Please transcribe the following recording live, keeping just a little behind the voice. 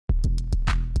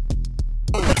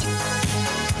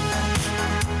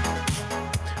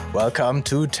Welcome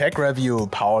to Tech Review,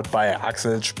 powered by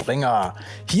Axel Springer.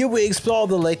 Here we explore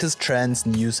the latest trends,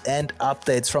 news, and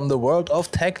updates from the world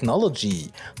of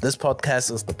technology. This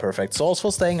podcast is the perfect source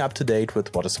for staying up to date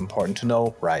with what is important to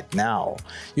know right now.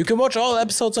 You can watch all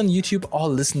episodes on YouTube or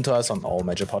listen to us on all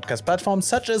major podcast platforms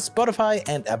such as Spotify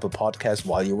and Apple Podcasts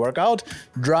while you work out,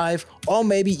 drive, or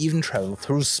maybe even travel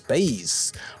through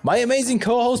space. My amazing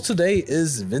co-host today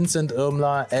is Vincent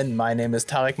Irmler, and my name is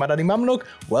Tarek Madani Mamluk.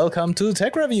 Welcome to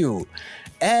Tech Review.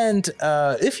 And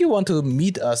if you want to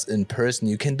meet us in person,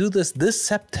 you can do this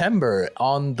September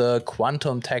on the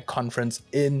Quantum Tech Conference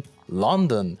in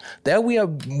London. There we are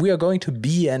going to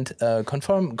be and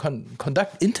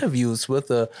conduct interviews with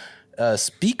the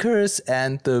speakers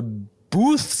and the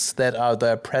booths that are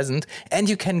there present, and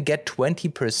you can get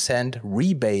 20%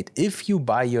 rebate if you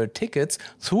buy your tickets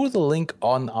through the link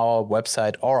on our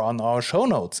website or on our show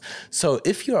notes. So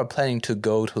if you are planning to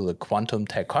go to the Quantum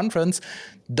Tech Conference,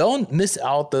 don't miss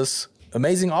out this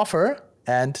amazing offer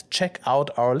and check out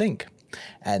our link.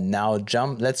 And now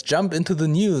let's jump into the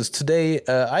news. Today,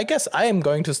 I guess I am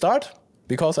going to start,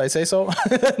 because I say so.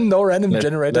 No random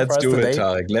generator for us today.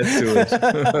 Let's do it,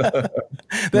 Tarek.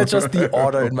 That's just the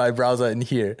order in my browser in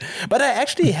here. But I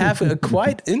actually have a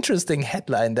quite interesting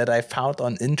headline that I found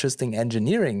on Interesting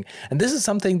Engineering. And this is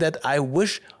something that I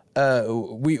wish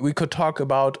we could talk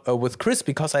about with Chris,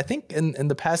 because I think in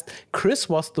the past, Chris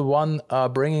was the one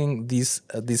bringing these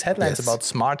headlines about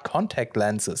smart contact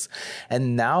lenses.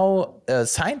 And now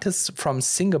scientists from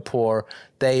Singapore,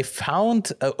 they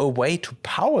found a way to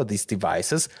power these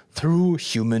devices through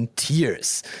human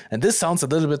tears. And this sounds a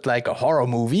little bit like a horror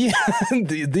movie.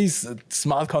 These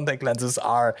smart contact lenses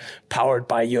are powered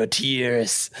by your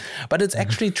tears. But it's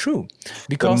actually true.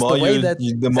 Because the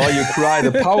more you cry,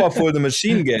 the powerful the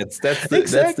machine gets. That's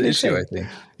the issue, I think.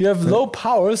 You have low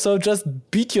power, so just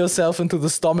beat yourself into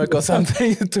the stomach or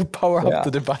something to power up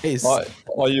the device.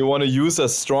 Or you want to use a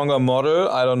stronger model,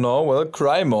 I don't know, well,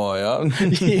 cry more, yeah.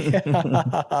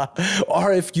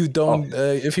 Or if you don't,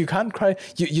 if you can't cry,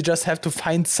 you just have to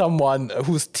find someone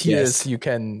whose tears you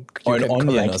can or an onion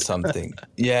collect. Or something.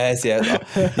 Yes.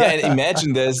 And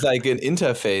imagine there's like an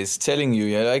interface telling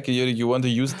you, like you want to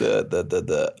use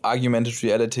the augmented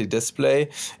reality display,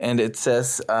 and it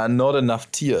says not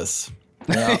enough tears.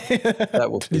 Yeah,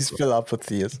 that would please fill up with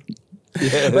tears.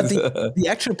 Yes. But the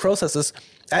actual process is,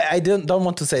 I don't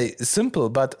want to say simple,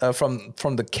 but from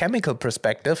the chemical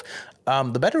perspective,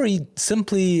 the battery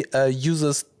simply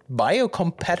uses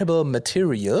biocompatible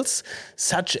materials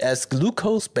such as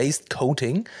glucose-based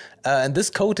coating, and this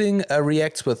coating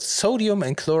reacts with sodium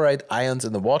and chloride ions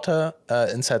in the water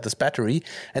inside this battery,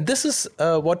 and this is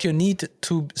what you need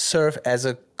to serve as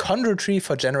a conductory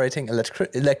for generating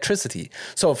electricity.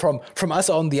 So from us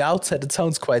on the outset, it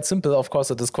sounds quite simple. Of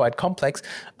course, it is quite complex,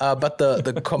 but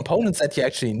the components that you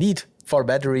actually need for a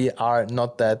battery are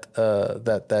not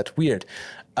that weird.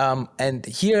 And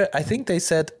here, I think they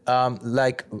said,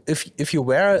 like, if you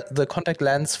wear the contact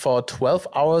lens for 12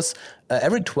 hours,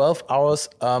 every 12 hours,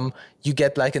 you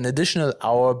get like an additional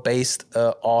hour based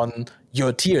on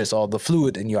your tears or the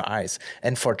fluid in your eyes.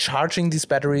 And for charging these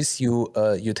batteries, you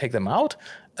take them out,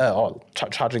 or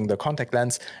charging the contact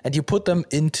lens, and you put them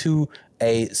into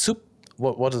a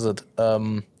what is it?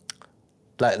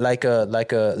 Like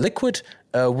a liquid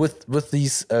with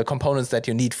these components that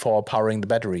you need for powering the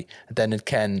battery. Then it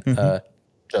can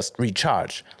just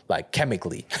recharge, like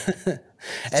chemically.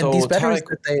 And so these batteries,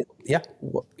 Tarek,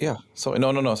 So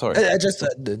no, sorry.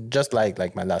 Just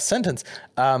like my last sentence.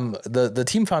 The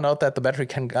team found out that the battery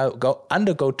can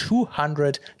undergo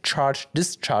 200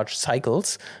 charge-discharge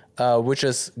cycles, which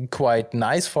is quite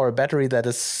nice for a battery that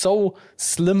is so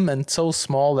slim and so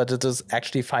small that it is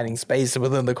actually finding space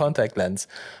within the contact lens.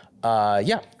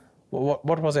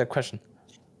 What was your question?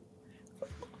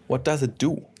 What does it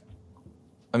do?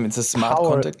 I mean, it's a smart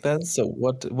contact lens, so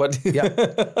what? Yeah.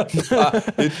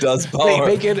 It does power.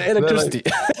 Make it electricity.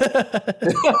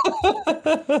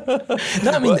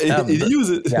 No, I mean, it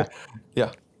uses.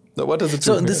 Yeah. So what does it do?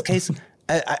 So in this case,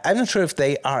 I'm not sure if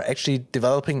they are actually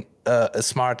developing a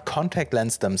smart contact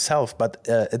lens themselves, but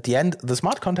at the end, the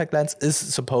smart contact lens is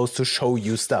supposed to show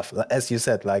you stuff, as you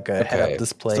said, like a head-up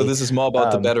display. So this is more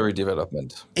about the battery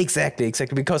development. Exactly.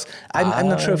 Because I'm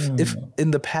not sure if in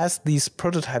the past these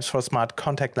prototypes for smart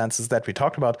contact lenses that we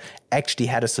talked about actually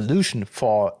had a solution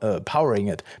for powering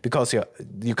it, because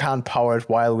you can't power it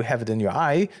while we have it in your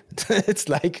eye. It's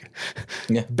like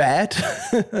bad.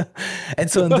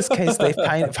 And so in this case,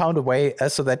 they've found a way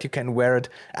so that you can wear it.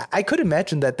 I could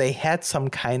imagine that they had some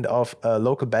kind of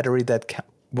local battery that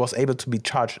was able to be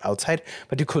charged outside,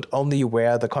 but you could only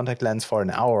wear the contact lens for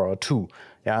an hour or two.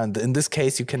 Yeah, and in this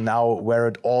case, you can now wear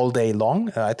it all day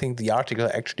long. I think the article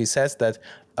actually says that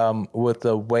with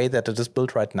the way that it is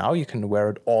built right now, you can wear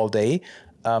it all day.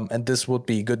 And this would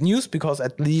be good news because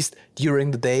at least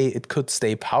during the day, it could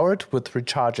stay powered with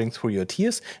recharging through your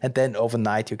tears. And then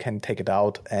overnight, you can take it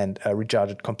out and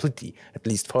recharge it completely, at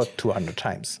least for 200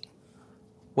 times.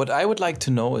 What I would like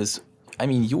to know is, I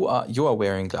mean, you are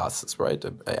wearing glasses, right?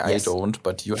 I Yes. don't,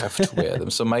 but you have to wear them.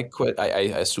 So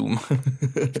I assume.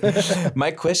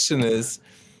 My question is,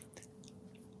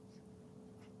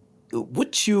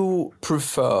 would you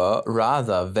prefer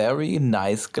rather very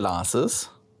nice glasses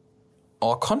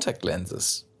or contact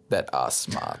lenses that are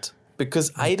smart?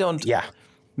 Because I don't. Yeah.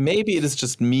 Maybe it is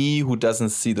just me who doesn't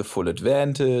see the full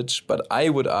advantage, but I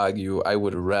would argue I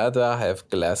would rather have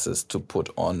glasses to put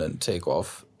on and take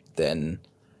off than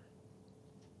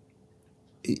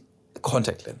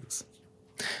contact lenses.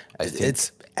 I think.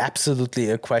 It's absolutely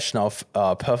a question of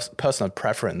personal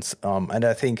preference. And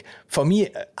I think for me,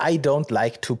 I don't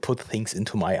like to put things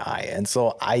into my eye. And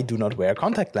so I do not wear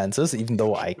contact lenses, even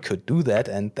though I could do that.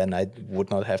 And then I would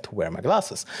not have to wear my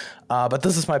glasses. But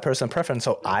this is my personal preference.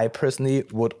 So I personally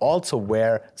would also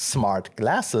wear smart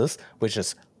glasses, which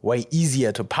is way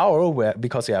easier to power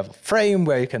because you have a frame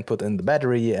where you can put in the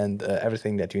battery and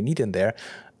everything that you need in there.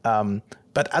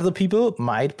 But other people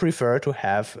might prefer to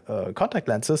have contact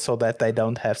lenses so that they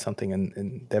don't have something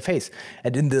in their face.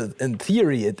 And in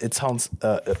theory, it sounds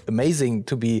amazing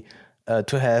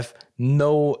to have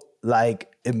no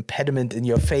impediment in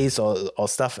your face or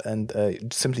stuff and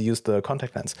simply use the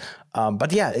contact lens.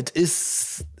 But yeah, it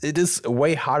is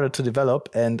way harder to develop,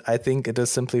 and I think it is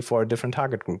simply for a different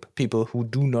target group, people who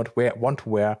do not want to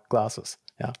wear glasses.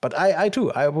 Yeah, but I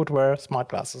too, I would wear smart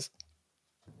glasses.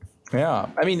 Yeah,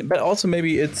 I mean, but also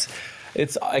maybe it's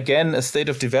again a state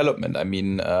of development. I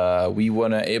mean, we were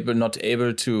not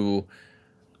able to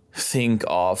think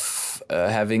of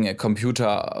having a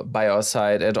computer by our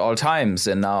side at all times,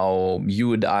 and now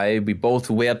you and we both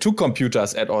wear two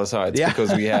computers at all sides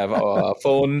because we have our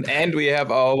phone and we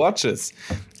have our watches.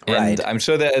 And I'm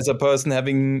sure there is a person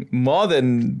having more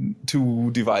than two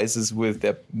devices with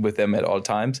them at all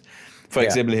times. For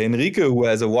example, Henrike, who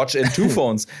has a watch and two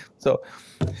phones. So,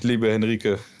 liebe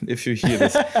Henrike, if you hear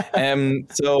this.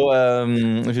 If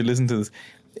you listen to this.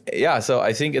 Yeah, so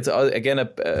I think it's, again,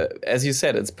 as you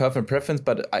said, it's personal preference,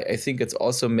 but I think it's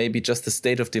also maybe just the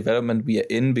state of development we are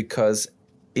in, because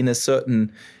at a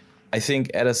certain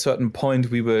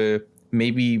point we will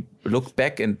maybe look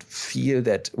back and feel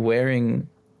that wearing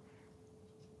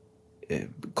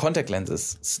contact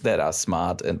lenses that are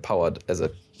smart and powered as a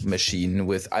machine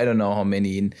with I don't know how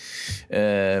many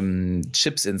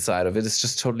chips inside of it is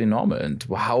just totally normal. And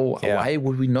why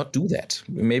would we not do that?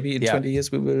 Maybe in 20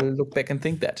 years we will look back and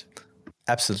think that.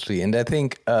 Absolutely. And I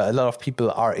think a lot of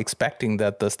people are expecting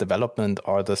that this development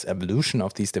or this evolution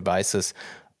of these devices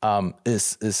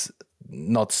is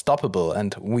not stoppable,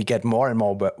 and we get more and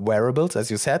more wearables,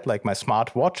 as you said, like my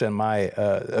smartwatch and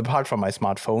apart from my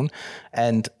smartphone,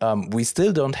 and we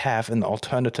still don't have an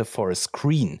alternative for a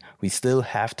screen. We still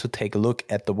have to take a look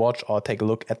at the watch or take a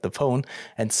look at the phone,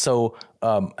 and so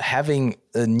having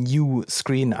a new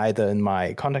screen either in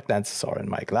my contact lenses or in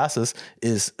my glasses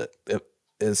is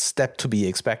a step to be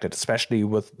expected, especially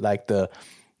with the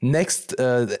next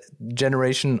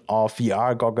generation of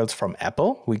VR goggles from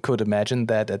Apple. We could imagine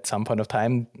that at some point of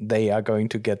time they are going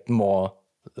to get more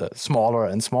smaller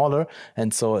and smaller,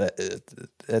 and so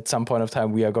at some point of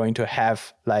time we are going to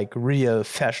have real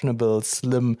fashionable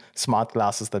slim smart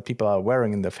glasses that people are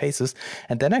wearing in their faces.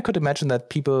 And then I could imagine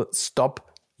that people stop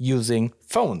using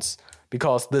phones,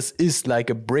 because this is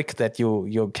like a brick that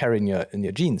you carry in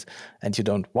your jeans, and you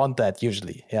don't want that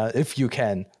usually. Yeah, if you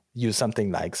can use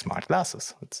something like smart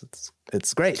glasses,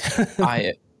 it's great.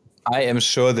 I am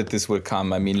sure that this will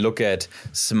come. I mean, look at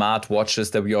smart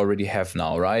watches that we already have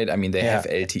now, right? I mean, they have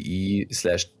LTE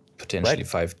 / potentially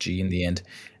 5G in the end.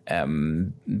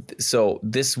 So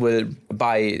this will,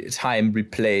 by time,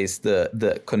 replace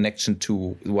the connection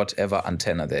to whatever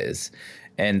antenna there is.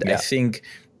 And I think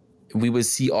we will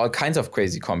see all kinds of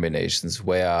crazy combinations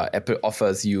where Apple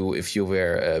offers you, if you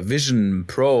wear a Vision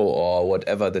Pro or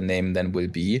whatever the name then will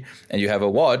be, and you have a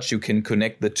watch, you can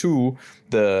connect the two,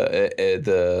 the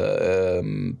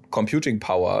computing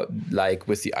power, like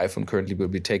with the iPhone currently, will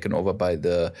be taken over by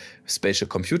the spatial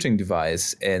computing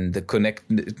device, and the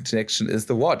connection is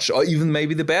the watch, or even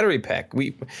maybe the battery pack.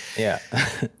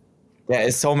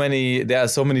 there are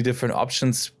so many different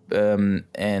options,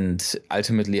 and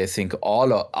ultimately I think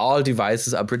all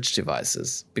devices are bridge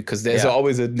devices, because there's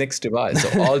always a next device.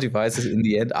 So all devices in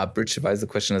the end are bridge devices. The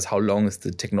question is, how long is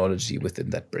the technology within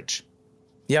that bridge?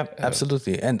 Yeah,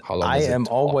 absolutely. And I am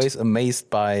always amazed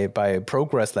by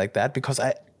progress like that, because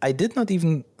I did not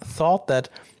even thought that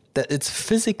it's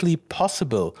physically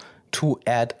possible to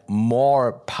add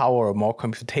more power, more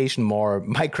computation, more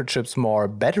microchips, more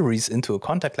batteries into a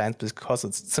contact lens, because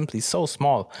it's simply so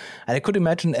small. And I could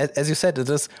imagine, as you said, it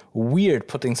is weird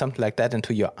putting something like that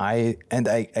into your eye. And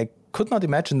I could not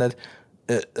imagine that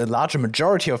a larger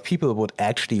majority of people would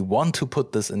actually want to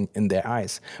put this in their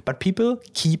eyes. But people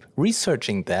keep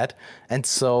researching that. And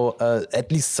so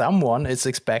at least someone is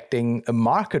expecting a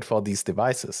market for these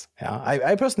devices. Yeah,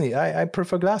 I personally, I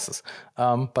prefer glasses.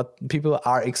 But people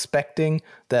are expecting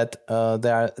that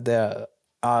there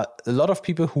are a lot of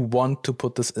people who want to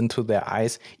put this into their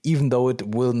eyes, even though it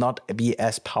will not be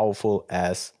as powerful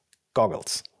as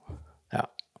goggles. Yeah,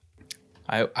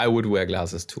 I would wear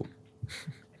glasses too.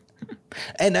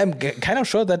 And I'm kind of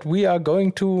sure that we are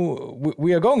going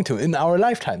to in our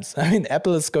lifetimes. I mean,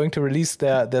 Apple is going to release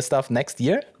their stuff next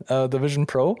year, the Vision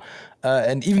Pro,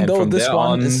 and even though this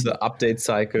one is the update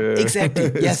cycle, exactly,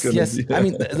 yes. I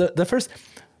mean, the first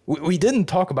we didn't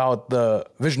talk about the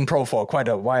Vision Pro for quite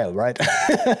a while, right?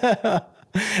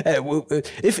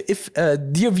 If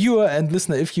dear viewer and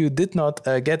listener, if you did not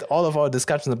get all of our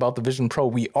discussions about the Vision Pro,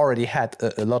 we already had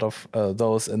a lot of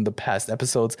those in the past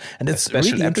episodes, and it's a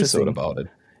special really interesting episode about it.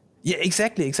 Yeah,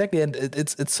 exactly, and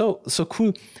it's so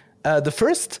cool. The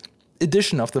first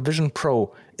edition of the Vision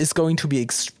Pro is going to be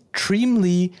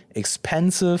extremely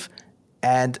expensive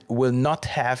and will not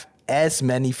have as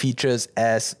many features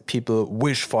as people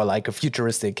wish for, like a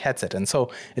futuristic headset. And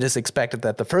so it is expected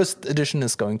that the first edition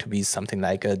is going to be something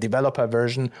like a developer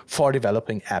version for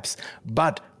developing apps.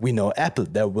 But we know Apple,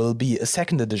 there will be a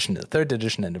second edition, a third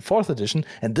edition, and a fourth edition.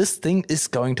 And this thing is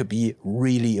going to be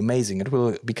really amazing. It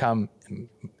will become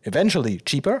eventually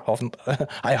cheaper, often,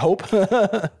 I hope.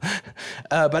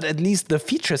 But at least the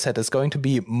feature set is going to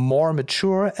be more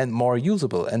mature and more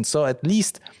usable. And so at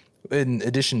least in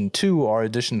edition 2 or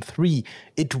edition 3,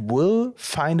 it will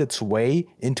find its way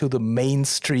into the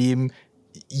mainstream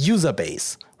user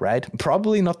base, right?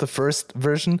 Probably not the first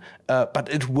version, but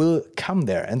it will come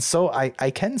there. And so I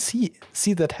can see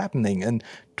that happening in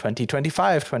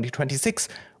 2025, 2026,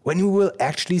 when you will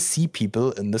actually see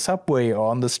people in the subway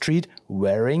or on the street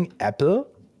wearing Apple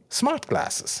smart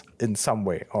glasses in some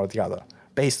way or the other,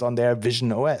 based on their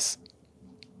Vision OS.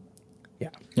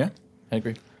 Yeah, I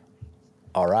agree.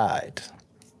 All right.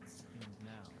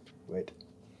 Wait.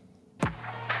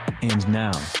 And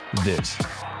now, this.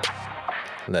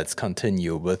 Let's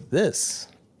continue with this.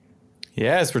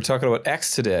 Yes, we're talking about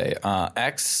X today.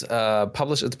 X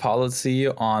published its policy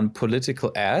on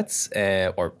political ads,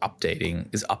 or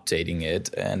is updating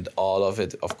it, and all of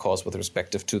it, of course, with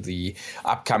respect to the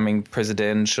upcoming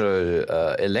presidential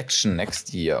election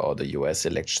next year, or the U.S.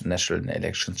 election, national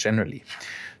elections generally.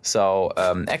 So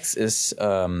X is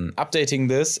updating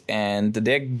this, and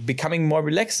they're becoming more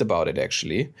relaxed about it,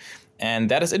 actually.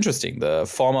 And that is interesting. The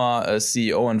former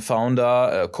CEO and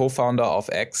co-founder of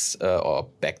X, or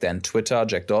back then Twitter,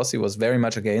 Jack Dorsey, was very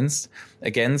much against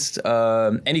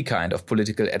any kind of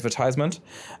political advertisement,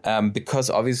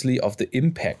 because obviously of the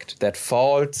impact that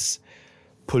false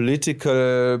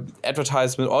political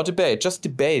advertisement or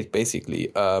debate basically,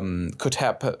 could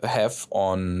have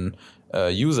on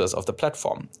users of the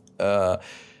platform.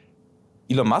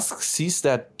 Elon Musk sees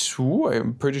that too.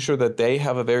 I'm pretty sure that they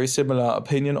have a very similar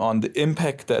opinion on the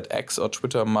impact that X or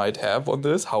Twitter might have on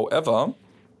this. However,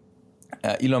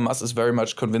 Elon Musk is very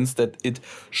much convinced that it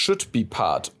should be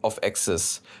part of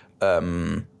X's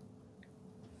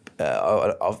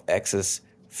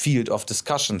field of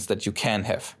discussions that you can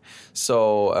have.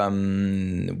 So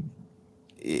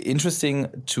interesting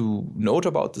to note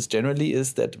about this generally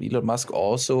is that Elon Musk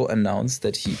also announced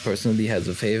that he personally has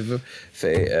a favorite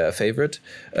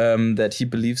that he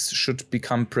believes should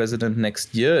become president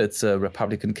next year. It's a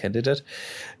Republican candidate,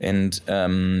 and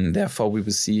therefore we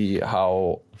will see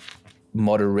how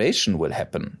moderation will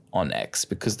happen on X,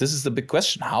 because this is the big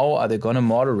question. How are they going to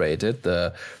moderate it?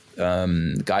 The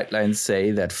guidelines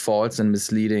say that false and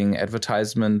misleading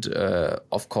advertisement,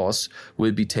 of course,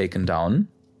 will be taken down.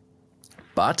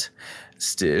 But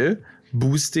still,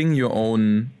 boosting your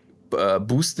own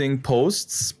boosting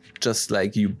posts, just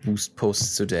like you boost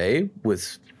posts today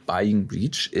buying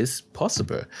reach is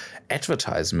possible.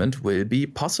 Advertisement will be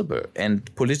possible, and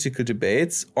political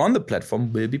debates on the platform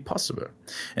will be possible.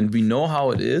 And we know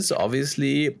how it is.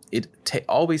 Obviously, it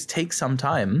always takes some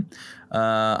time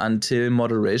until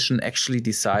moderation actually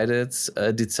decides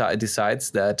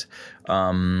that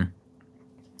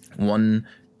one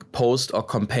post or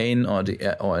campaign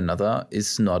or another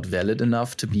is not valid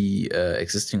enough to be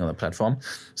existing on the platform.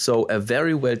 So a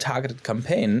very well targeted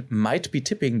campaign might be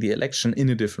tipping the election in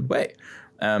a different way.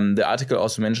 The article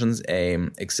also mentions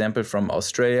an example from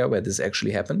Australia where this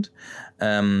actually happened.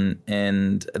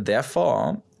 And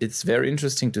therefore, it's very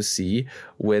interesting to see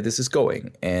where this is going.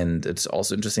 And it's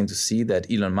also interesting to see that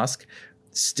Elon Musk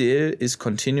still is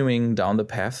continuing down the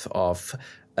path of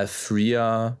a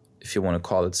freer, if you want to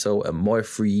call it so, a more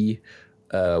free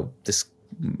this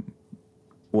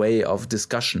way of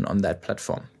discussion on that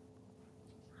platform.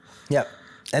 Yeah,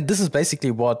 and this is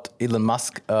basically what Elon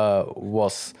Musk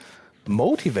was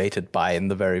motivated by in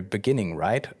the very beginning,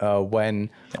 right? When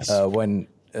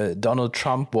Donald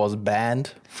Trump was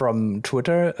banned from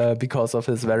Twitter because of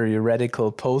his very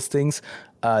radical postings.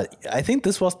 I think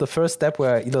this was the first step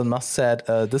where Elon Musk said,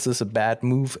 this is a bad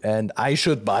move and I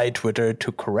should buy Twitter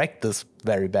to correct this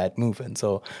very bad move. And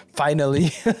so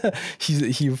finally,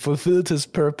 he fulfilled his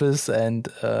purpose and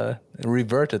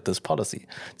reverted this policy.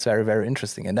 It's very, very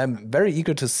interesting. And I'm very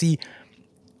eager to see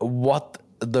what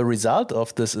the result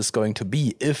of this is going to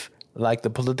be, if like the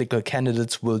political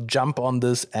candidates will jump on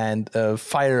this and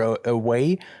fire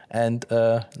away and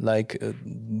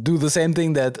do the same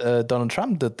thing that Donald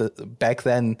Trump did back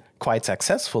then quite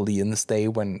successfully in this day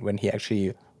when he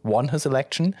actually won his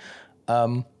election,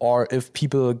 or if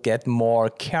people get more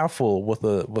careful with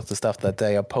the stuff that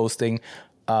they are posting,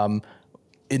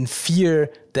 in fear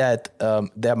that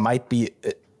there might be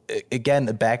again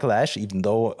a backlash, even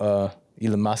though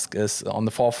Elon Musk is on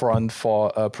the forefront for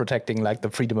protecting like the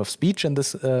freedom of speech in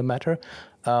this matter.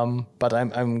 But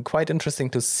I'm quite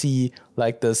interesting to see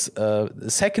like this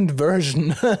second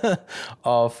version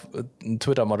of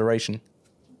Twitter moderation.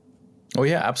 Oh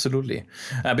yeah, absolutely.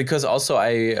 Because also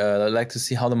I like to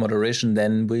see how the moderation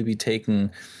then will be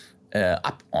taken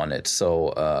up on it.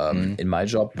 So in my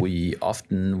job, we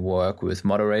often work with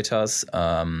moderators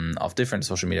of different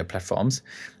social media platforms.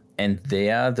 And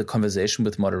there, the conversation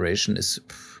with moderation is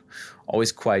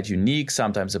always quite unique,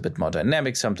 sometimes a bit more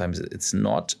dynamic, sometimes it's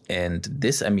not. And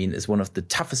this, I mean, is one of the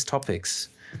toughest topics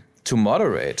to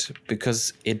moderate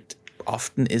because it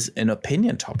often is an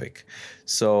opinion topic.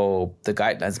 So the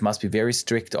guidelines must be very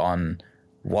strict on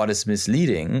what is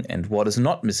misleading and what is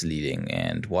not misleading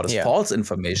and what is false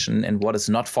information and what is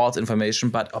not false information,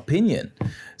 but opinion.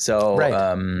 So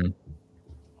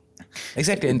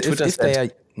exactly. And if they are...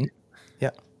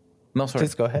 No, sorry.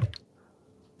 Please go ahead.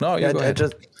 No, you go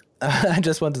ahead. I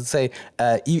just wanted to say,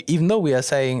 even though we are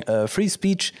saying free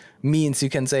speech means you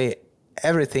can say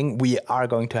everything, we are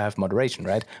going to have moderation,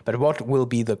 right? But what will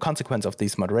be the consequence of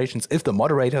these moderations if the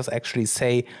moderators actually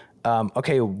say,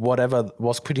 okay, whatever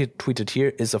was tweeted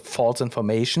here is a false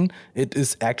information. It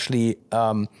is actually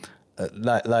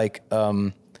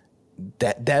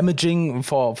damaging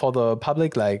for the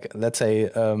public. Like, let's say,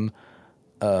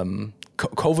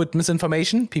 COVID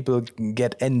misinformation. People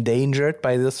get endangered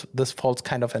by this false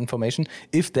kind of information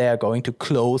if they are going to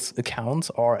close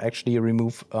accounts or actually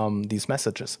remove these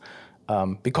messages.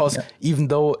 Because even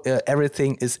though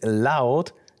everything is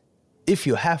allowed, if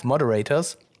you have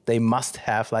moderators, they must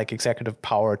have like executive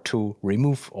power to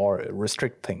remove or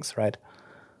restrict things, right?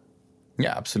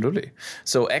 Yeah, absolutely.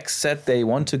 So X said they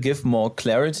want to give more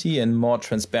clarity and more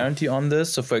transparency on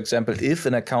this. So for example, if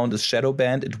an account is shadow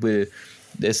banned,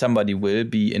 somebody will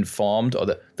be informed, or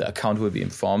the account will be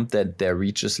informed that their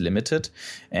reach is limited.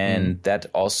 And that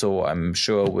also, I'm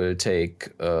sure, will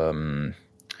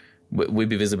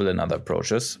be visible in other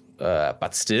approaches.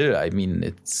 But still, I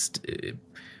mean,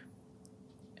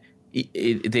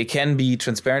 they can be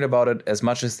transparent about it as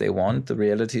much as they want. The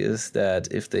reality is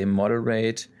that if they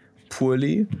moderate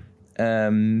poorly,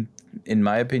 in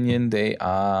my opinion, they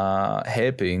are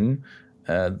helping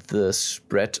the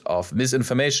spread of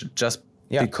misinformation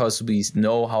because we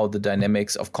know how the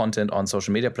dynamics of content on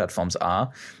social media platforms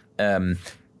are.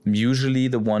 Usually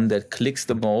the one that clicks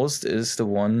the most is the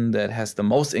one that has the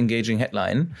most engaging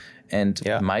headline and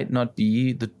might not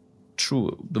be the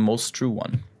most true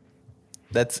one.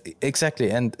 That's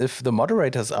exactly. And if the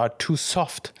moderators are too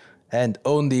soft and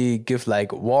only give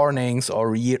like warnings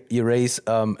or erase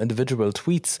individual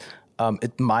tweets,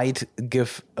 it might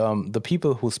give the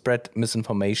people who spread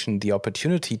misinformation the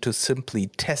opportunity to simply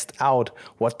test out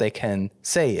what they can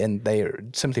say, and they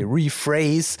simply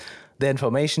rephrase the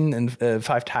information in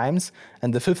 5 times,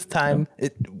 and the 5th time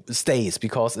it stays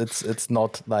because it's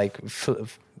not like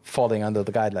falling under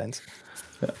the guidelines.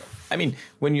 I mean,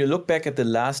 when you look back at the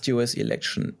last US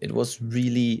election, it was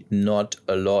really not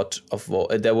a lot of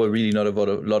there were really not a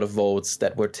lot of votes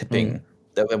that were tipping.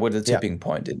 That were the tipping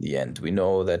point in the end. We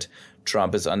know that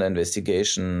Trump is under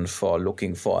investigation for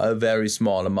looking for a very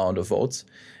small amount of votes,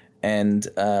 and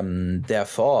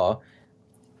therefore,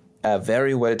 a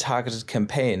very well targeted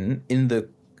campaign in the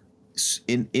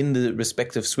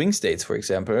respective swing states, for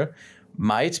example,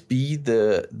 might be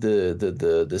the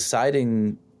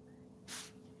deciding.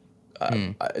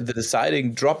 The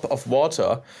deciding drop of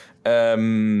water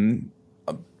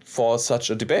for such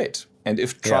a debate. And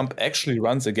if Trump actually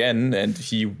runs again, and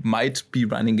he might be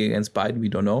running against Biden, we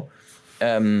don't know,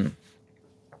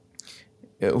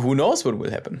 who knows what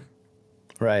will happen.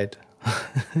 Right.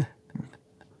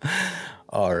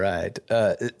 All right.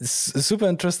 It's super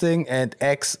interesting. And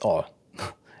X, or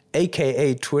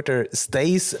AKA Twitter,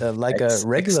 stays like a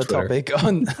regular topic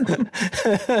on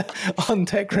on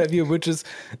Tech Review, which is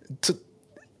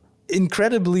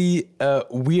incredibly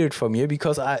weird for me,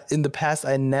 because in the past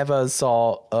I never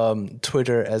saw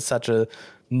Twitter as such a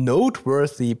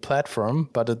noteworthy platform,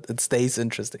 but it stays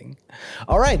interesting.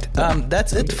 All right,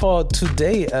 that's it for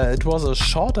today. It was a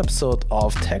short episode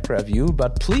of Tech Review,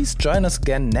 but please join us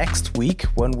again next week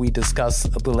when we discuss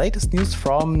the latest news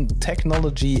from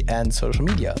technology and social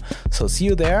media. So see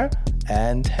you there,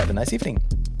 and have a nice evening.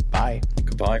 Bye.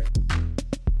 Goodbye.